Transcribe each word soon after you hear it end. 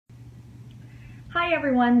Hi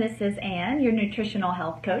everyone, this is Anne, your nutritional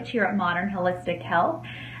health coach here at Modern Holistic Health.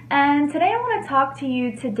 And today I want to talk to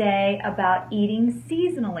you today about eating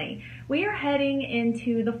seasonally. We are heading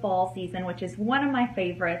into the fall season, which is one of my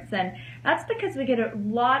favorites, and that's because we get a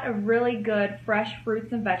lot of really good fresh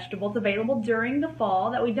fruits and vegetables available during the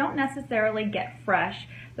fall that we don't necessarily get fresh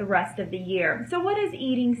the rest of the year. So what is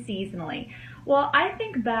eating seasonally? Well, I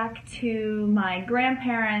think back to my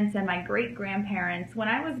grandparents and my great-grandparents. When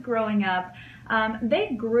I was growing up,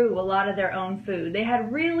 they grew a lot of their own food. They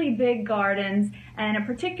had really big gardens, and at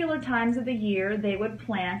particular times of the year, they would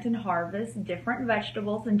plant and harvest different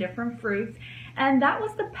vegetables and different fruits, and that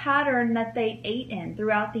was the pattern that they ate in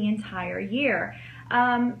throughout the entire year.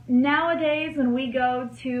 Nowadays, when we go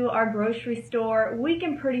to our grocery store, we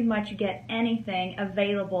can pretty much get anything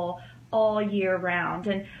available all year round.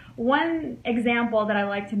 And one example that I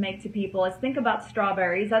like to make to people is think about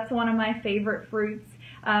strawberries. That's one of my favorite fruits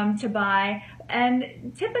to buy.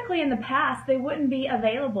 And typically in the past, they wouldn't be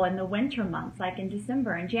available in the winter months, like in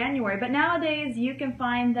December and January. But nowadays, you can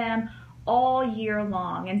find them all year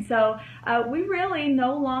long. And so we really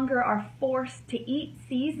no longer are forced to eat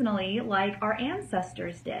seasonally like our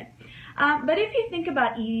ancestors did. But if you think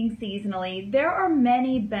about eating seasonally, there are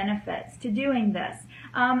many benefits to doing this.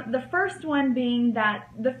 The first one being that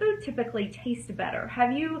the food typically tastes better.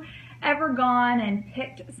 Have you ever gone and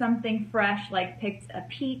picked something fresh, like picked a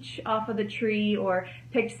peach off of the tree or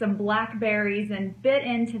picked some blackberries and bit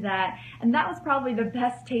into that, and that was probably the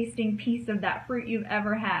best tasting piece of that fruit you've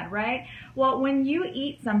ever had, right? Well, when you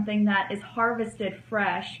eat something that is harvested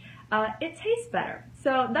fresh, it tastes better.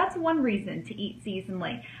 So that's one reason to eat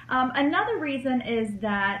seasonally. Another reason is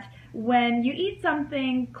that when you eat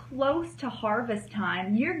something close to harvest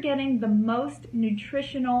time, you're getting the most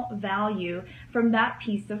nutritional value from that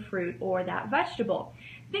piece of fruit or that vegetable.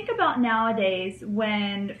 Think about nowadays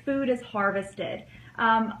when food is harvested.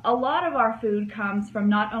 A lot of our food comes from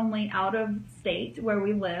not only out of state where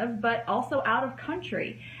we live, but also out of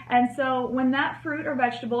country. And so when that fruit or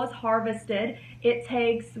vegetable is harvested, it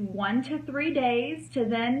takes 1 to 3 days to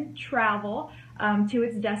then travel to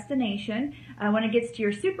its destination. When it gets to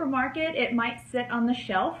your supermarket, it might sit on the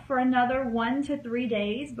shelf for another 1 to 3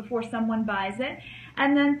 days before someone buys it.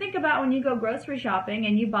 And then think about when you go grocery shopping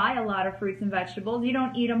and you buy a lot of fruits and vegetables, you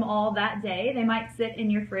don't eat them all that day. They might sit in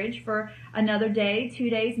your fridge for another day, 2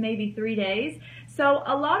 days, maybe 3 days. So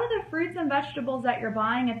a lot of the fruits and vegetables that you're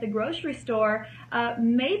buying at the grocery store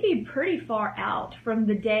may be pretty far out from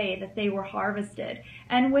the day that they were harvested.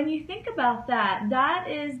 And when you think about that, that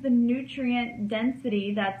is the nutrient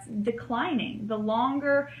density that's declining the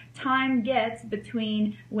longer time gets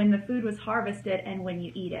between when the food was harvested and when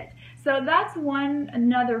you eat it. So that's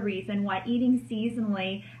another reason why eating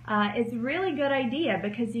seasonally is a really good idea,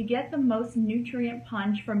 because you get the most nutrient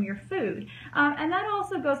punch from your food. And that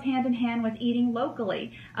also goes hand in hand with eating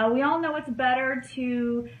locally. We all know it's better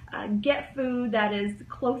to get food that is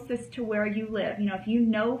closest to where you live. You know, if you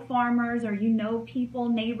know farmers or you know people,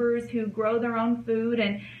 neighbors who grow their own food,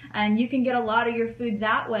 and you can get a lot of your food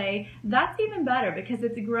that way, that's even better because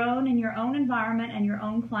it's grown in your own environment and your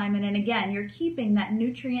own climate. And again, you're keeping that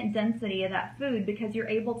nutrient density of that food because you're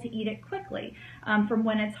able to eat it quickly from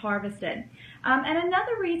when it's harvested. And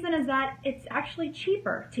another reason is that it's actually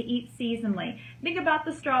cheaper to eat seasonally. Think about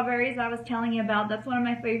the strawberries I was telling you about. That's one of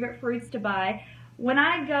my favorite fruits to buy. When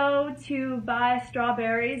I go to buy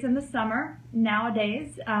strawberries in the summer,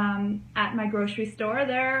 nowadays, at my grocery store,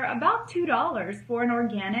 they're about $2 for an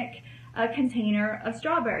organic container of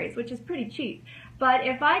strawberries, which is pretty cheap. But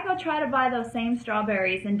if I go try to buy those same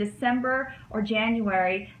strawberries in December or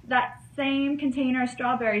January, that same container of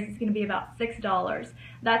strawberries is going to be about $6.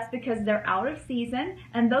 That's because they're out of season,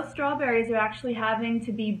 and those strawberries are actually having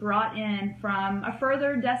to be brought in from a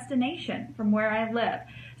further destination from where I live.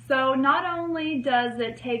 So not only does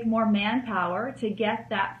it take more manpower to get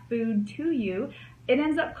that food to you, it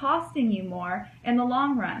ends up costing you more in the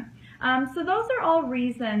long run. So those are all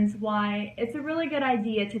reasons why it's a really good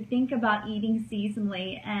idea to think about eating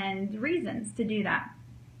seasonally and reasons to do that.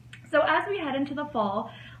 So as we head into the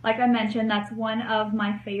fall, like I mentioned, that's one of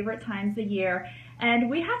my favorite times of year. And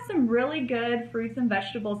we have some really good fruits and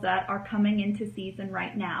vegetables that are coming into season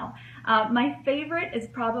right now. My favorite is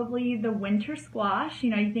probably the winter squash.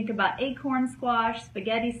 You know, you think about acorn squash,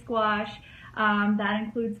 spaghetti squash. That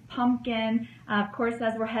includes pumpkin. Of course,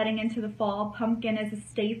 as we're heading into the fall, pumpkin is a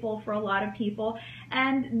staple for a lot of people.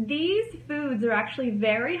 And these foods are actually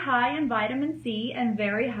very high in vitamin C and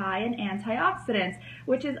very high in antioxidants,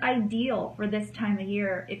 which is ideal for this time of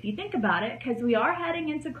year if you think about it, because we are heading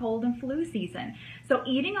into cold and flu season. So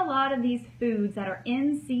eating a lot of these foods that are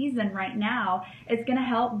in season right now is going to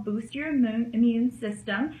help boost your immune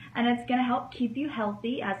system, and it's going to help keep you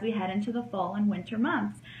healthy as we head into the fall and winter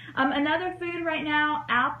months. Another food right now,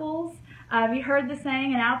 apples. Have you heard the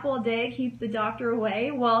saying, an apple a day keeps the doctor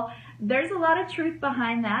away? Well, there's a lot of truth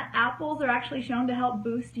behind that. Apples are actually shown to help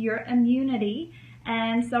boost your immunity.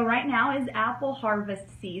 And so right now is apple harvest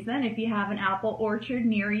season. If you have an apple orchard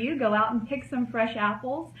near you, go out and pick some fresh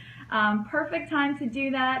apples. Perfect time to do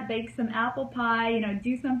that. Bake some apple pie,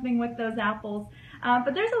 do something with those apples.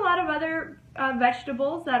 But there's a lot of other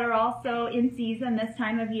vegetables that are also in season this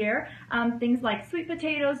time of year. Things like sweet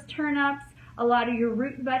potatoes, turnips, a lot of your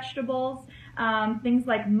root vegetables, things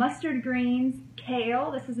like mustard greens,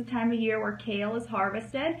 kale. This is the time of year where kale is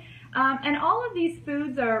harvested. And all of these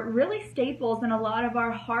foods are really staples in a lot of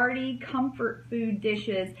our hearty comfort food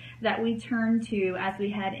dishes that we turn to as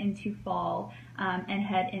we head into fall and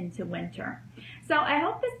head into winter. So I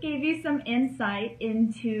hope this gave you some insight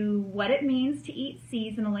into what it means to eat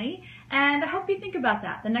seasonally, and I hope you think about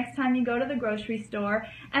that the next time you go to the grocery store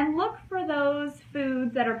and look for those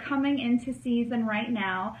foods that are coming into season right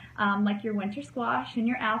now, like your winter squash and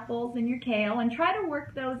your apples and your kale, and try to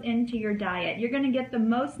work those into your diet. You're going to get the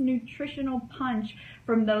most nutritional punch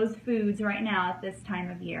from those foods right now at this time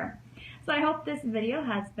of year. So I hope this video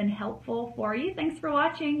has been helpful for you. Thanks for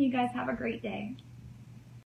watching. You guys have a great day.